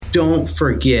don't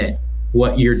forget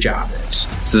what your job is.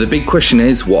 So the big question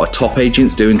is, what are top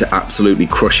agents doing to absolutely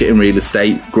crush it in real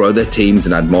estate, grow their teams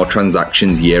and add more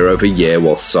transactions year over year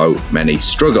while so many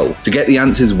struggle? To get the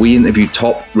answers, we interview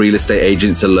top real estate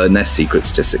agents to learn their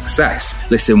secrets to success.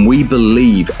 Listen, we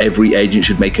believe every agent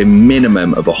should make a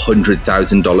minimum of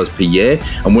 $100,000 per year,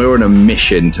 and we're on a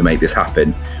mission to make this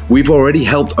happen. We've already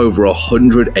helped over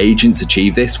 100 agents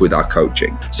achieve this with our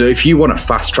coaching. So if you want to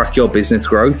fast track your business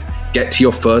growth, get to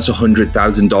your first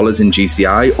 $100,000 in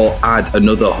GCI or add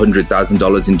another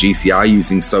 $100,000 in GCI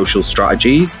using social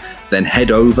strategies, then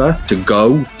head over to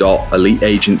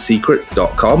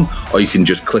go.eliteagentsecrets.com, or you can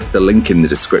just click the link in the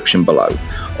description below.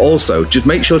 Also, just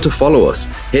make sure to follow us,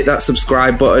 hit that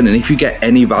subscribe button, and if you get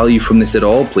any value from this at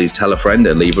all, please tell a friend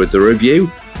and leave us a review.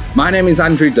 My name is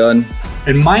Andrew Dunn.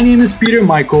 And my name is Peter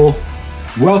Michael.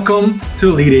 Welcome to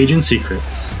Elite Agent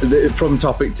Secrets. From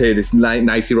topic 2, this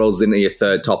nicely rolls into your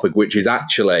third topic, which is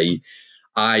actually,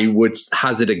 I would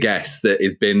hazard a guess that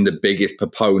has been the biggest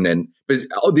proponent. But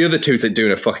the other two are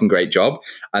doing a fucking great job.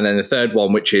 And then the third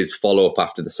one, which is follow up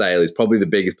after the sale, is probably the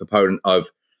biggest proponent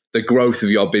of the growth of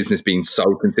your business being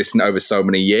so consistent over so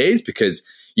many years, because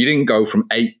you didn't go from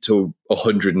 8 to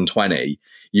 120.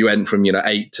 You went from,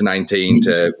 8 to 19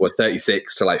 to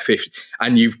 36 to like 50.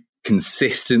 And you've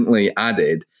consistently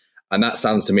added. And that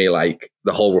sounds to me like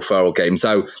the whole referral game.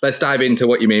 So let's dive into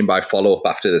what you mean by follow up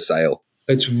after the sale.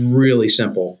 It's really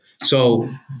simple. So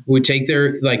we take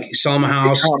their, sell them a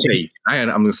house. It can't be. I'm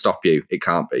going to stop you. It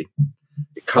can't be.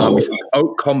 It can't be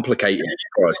so complicated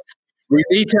for us. We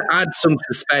need to add some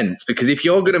suspense, because if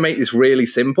you're going to make this really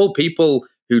simple, people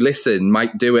who listen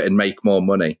might do it and make more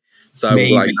money. So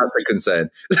that's a concern.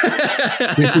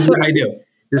 This is what I do.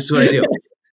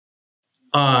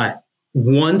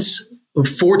 Once,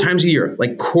 4 times a year,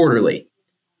 like quarterly,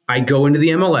 I go into the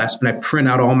MLS and I print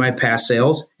out all my past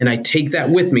sales, and I take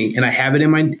that with me and I have it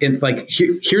in my,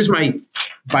 here's my,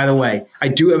 by the way, I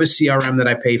do have a CRM that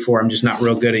I pay for. I'm just not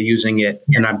real good at using it,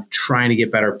 and I'm trying to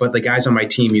get better, but the guys on my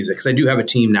team use it because I do have a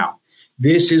team now.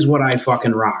 This is what I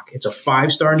fucking rock. It's a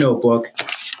 5-star notebook,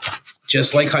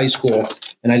 just like high school.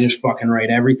 And I just fucking write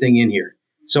everything in here.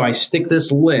 So I stick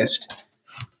this list.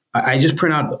 I just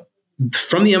print out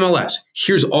from the MLS.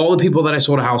 Here's all the people that I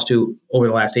sold a house to over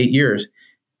the last 8 years.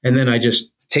 And then I just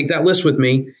take that list with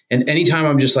me. And anytime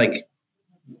I'm just waiting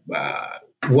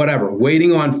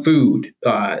on food,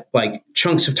 like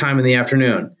chunks of time in the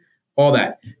afternoon, all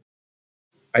that,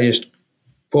 I just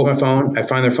pull up my phone, I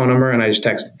find their phone number, and I just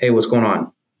text, hey, what's going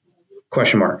on? ?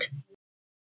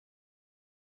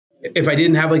 If I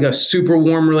didn't have a super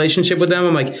warm relationship with them,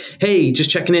 I'm like, hey,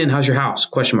 just checking in. How's your house ?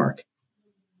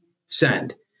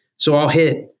 Send. So I'll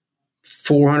hit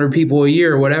 400 people a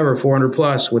year or whatever, 400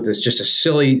 plus, with this just a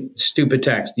silly, stupid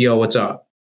text. Yo, what's up?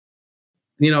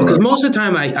 Because most of the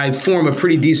time I form a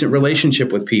pretty decent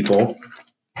relationship with people.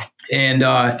 And,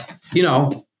 how's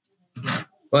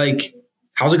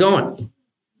it going?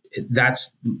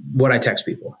 That's what I text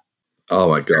people. Oh,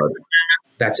 my God.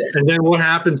 That's it. And then what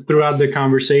happens throughout the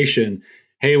conversation?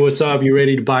 Hey, what's up? You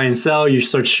ready to buy and sell? You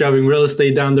start shoving real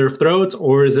estate down their throats?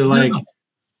 Or is it like, no.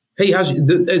 Hey,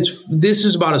 this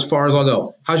is about as far as I'll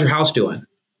go. How's your house doing?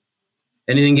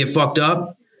 Anything get fucked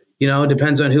up? It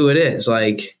depends on who it is.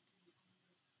 And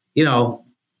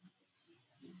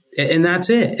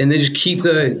that's it. And they just keep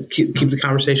the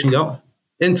conversation going.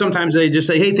 And sometimes they just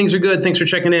say, hey, things are good. Thanks for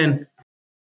checking in.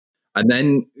 And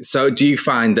then, so do you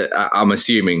find that, I'm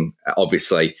assuming,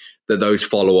 obviously, that those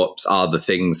follow-ups are the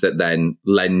things that then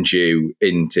lend you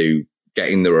into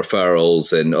getting the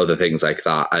referrals and other things like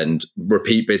that, and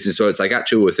repeat business where it's like,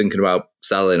 actually, we're thinking about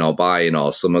selling or buying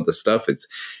or some other stuff?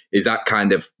 Is that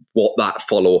kind of what that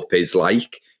follow-up is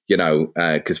like?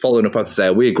 Because following up after the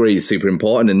sale, we agree, is super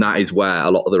important, and that is where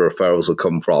a lot of the referrals will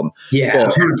come from. Yeah,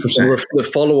 but 100%. The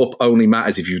follow-up only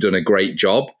matters if you've done a great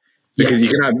job. Because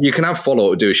you can have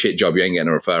follow up, do a shit job, you ain't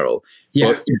getting a referral.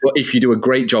 Yeah. But if you do a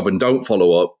great job and don't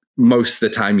follow up, most of the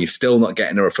time you're still not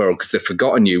getting a referral because they've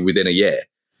forgotten you within a year.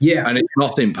 Yeah, and it's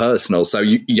nothing personal, so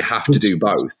you have to do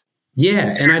both.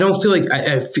 Yeah, and I don't feel like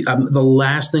the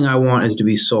last thing I want is to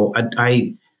be sold.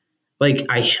 I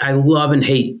love and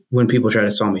hate when people try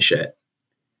to sell me shit.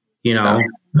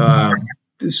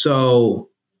 So.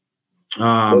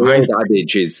 The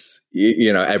adage is,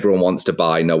 everyone wants to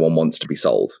buy, no one wants to be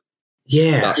sold.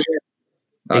 Yeah.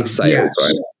 That's sales,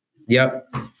 right?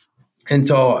 Yep. And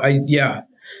so I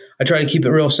try to keep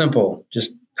it real simple.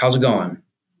 Just, how's it going?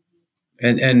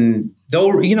 And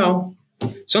though,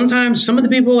 sometimes some of the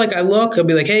people, I'll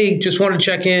be like, hey, just want to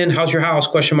check in. How's your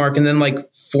house ? And then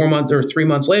 4 months or 3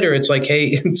 months later, it's like,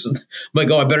 hey, I'm like,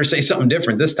 oh, I better say something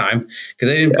different this time because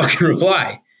they didn't fucking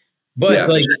reply. But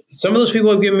like some of those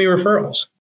people have given me referrals.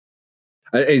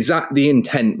 Is that the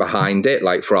intent behind it?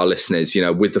 Like for our listeners,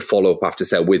 with the follow-up after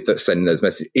sale, with sending those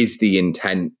messages, is the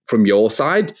intent from your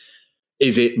side?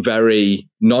 Is it very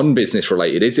non-business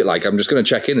related? Is it like, I'm just going to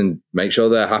check in and make sure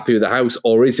they're happy with the house?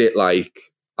 Or is it like,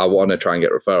 I want to try and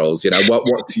get referrals?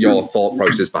 What's your thought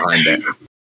process behind it?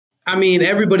 I mean,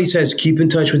 everybody says, keep in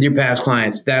touch with your past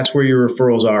clients. That's where your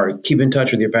referrals are. Keep in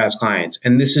touch with your past clients.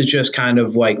 And this is just kind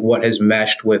of like what has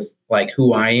meshed with like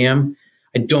who I am.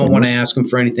 I don't want to ask them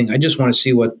for anything. I just want to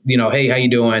see what, hey, how you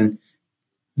doing?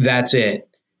 That's it.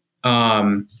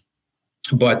 So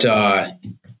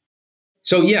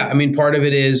yeah, I mean, part of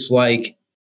it is like,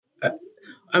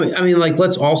 I mean, like,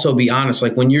 let's also be honest.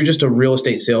 Like when you're just a real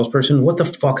estate salesperson, what the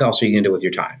fuck else are you going to do with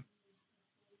your time?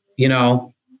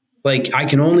 Like I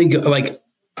can only go like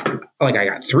I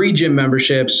got 3 gym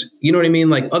memberships. You know what I mean?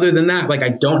 Like other than that, like I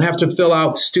don't have to fill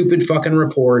out stupid fucking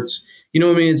reports. You know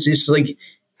what I mean? It's just like,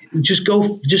 just go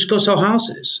sell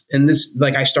houses. And this,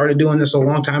 like I started doing this a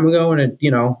long time ago and it,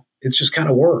 it's just kind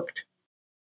of worked.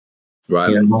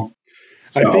 Right. So,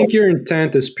 I think your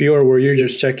intent is pure where you're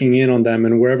just checking in on them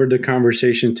and wherever the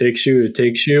conversation takes you, it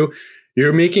takes you.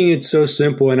 You're making it so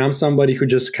simple. And I'm somebody who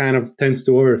just kind of tends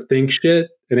to overthink shit.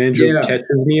 And Andrew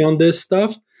catches me on this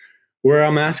stuff where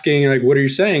I'm asking, like, what are you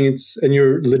saying? And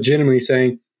you're legitimately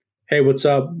saying, hey, what's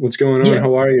up? What's going on? Yeah.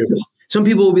 How are you? Some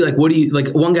people will be like, what do you, like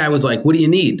one guy was like, what do you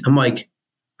need? I'm like,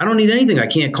 I don't need anything. I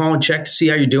can't call and check to see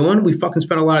how you're doing. We fucking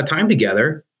spent a lot of time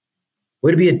together.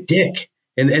 Way to be a dick.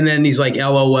 And then he's like,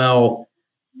 LOL,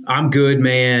 I'm good,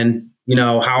 man.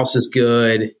 House is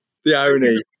good. The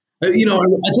irony. I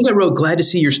think I wrote, glad to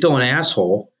see you're still an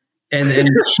asshole. And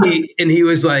he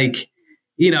was like,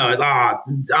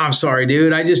 I'm sorry,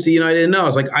 dude. I just, I didn't know. I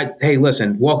was like, hey,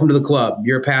 listen, welcome to the club.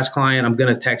 You're a past client. I'm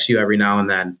going to text you every now and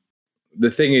then. The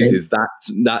thing is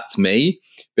that's me,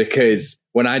 because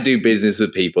when I do business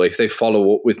with people, if they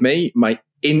follow up with me, my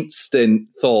instant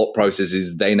thought process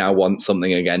is they now want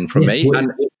something again from me.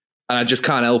 And I just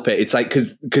can't help it. It's like,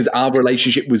 because our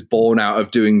relationship was born out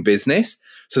of doing business.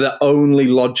 So the only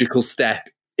logical step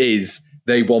is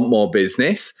they want more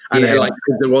business. And like,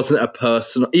 there wasn't a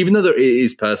personal, even though it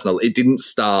is personal, it didn't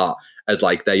start as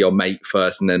like they're your mate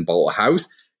first and then bought a house.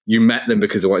 You met them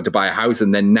because they wanted to buy a house.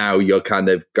 And then now you're kind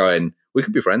of going, we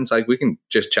could be friends. Like we can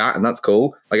just chat and that's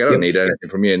cool. Like I don't need anything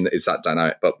from you. And it's that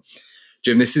dynamic. But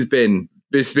Jim, this has been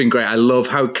great. I love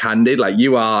how candid, like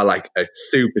you are like a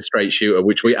super straight shooter,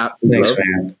 which we absolutely love.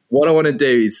 Man. What I want to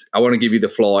do is I want to give you the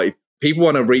floor. If people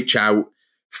want to reach out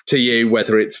to you,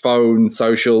 whether it's phone,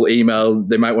 social, email,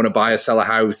 they might want to buy or sell a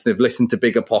house. They've listened to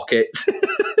Bigger Pockets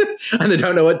and they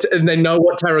don't know and they know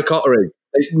what terracotta is.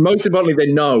 Most importantly,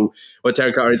 they know what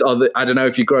terracotta is. I don't know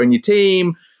if you're growing your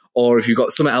team or if you've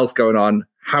got something else going on.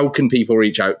 How can people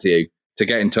reach out to you to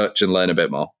get in touch and learn a bit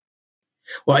more?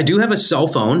 Well, I do have a cell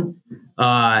phone,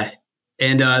 and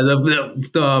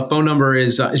the phone number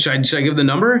is. Should I give the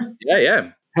number?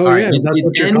 Yeah. Oh yeah, that's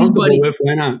what you're comfortable with.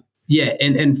 Why not? Yeah,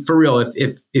 and for real,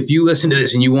 if you listen to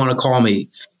this and you want to call me,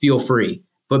 feel free.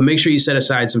 But make sure you set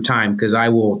aside some time because I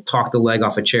will talk the leg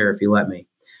off a chair if you let me.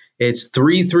 It's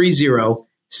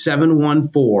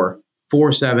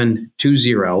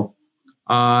 330-714-4720.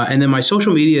 And then my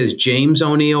social media is James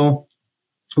O'Neill.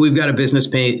 We've got a business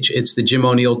page. It's the Jim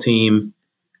O'Neill team.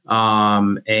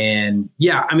 And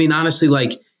yeah, I mean, honestly,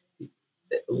 like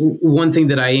one thing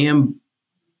that I am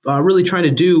really trying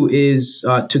to do is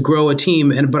to grow a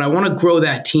team. But I want to grow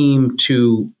that team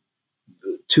to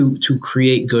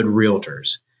create good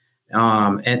realtors.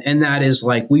 And that is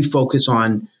like, we focus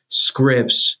on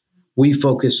scripts. We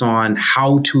focus on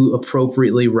how to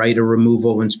appropriately write a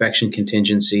removal inspection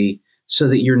contingency so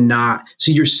that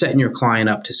you're setting your client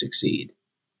up to succeed.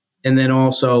 And then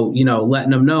also,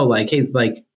 letting them know like, hey,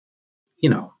 like,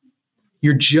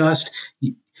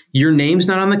 your name's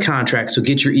not on the contract. So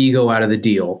get your ego out of the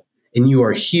deal. And you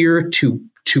are here to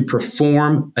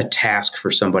perform a task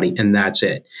for somebody. And that's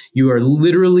it. You are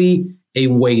literally a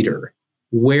waiter.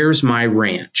 Where's my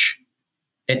ranch?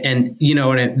 And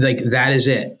like, that is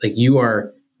it. Like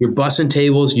you're bussing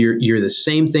tables. You're the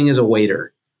same thing as a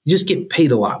waiter. You just get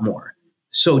paid a lot more.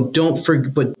 So don't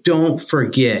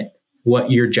forget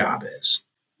what your job is.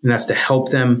 And that's to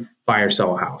help them buy or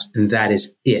sell a house. And that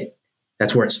is it.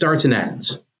 That's where it starts and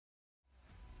ends.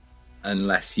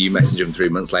 Unless you message them 3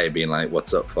 months later being like,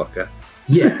 what's up, fucker?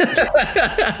 Yeah.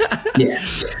 Yeah.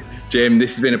 Jim,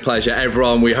 this has been a pleasure.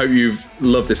 Everyone, we hope you've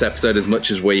loved this episode as much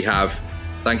as we have.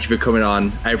 Thank you for coming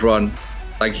on. Everyone,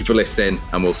 thank you for listening,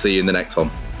 and we'll see you in the next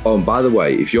one. Oh, and by the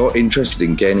way, if you're interested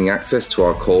in gaining access to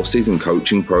our courses and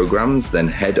coaching programs, then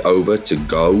head over to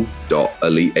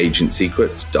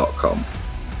go.eliteagentsecrets.com.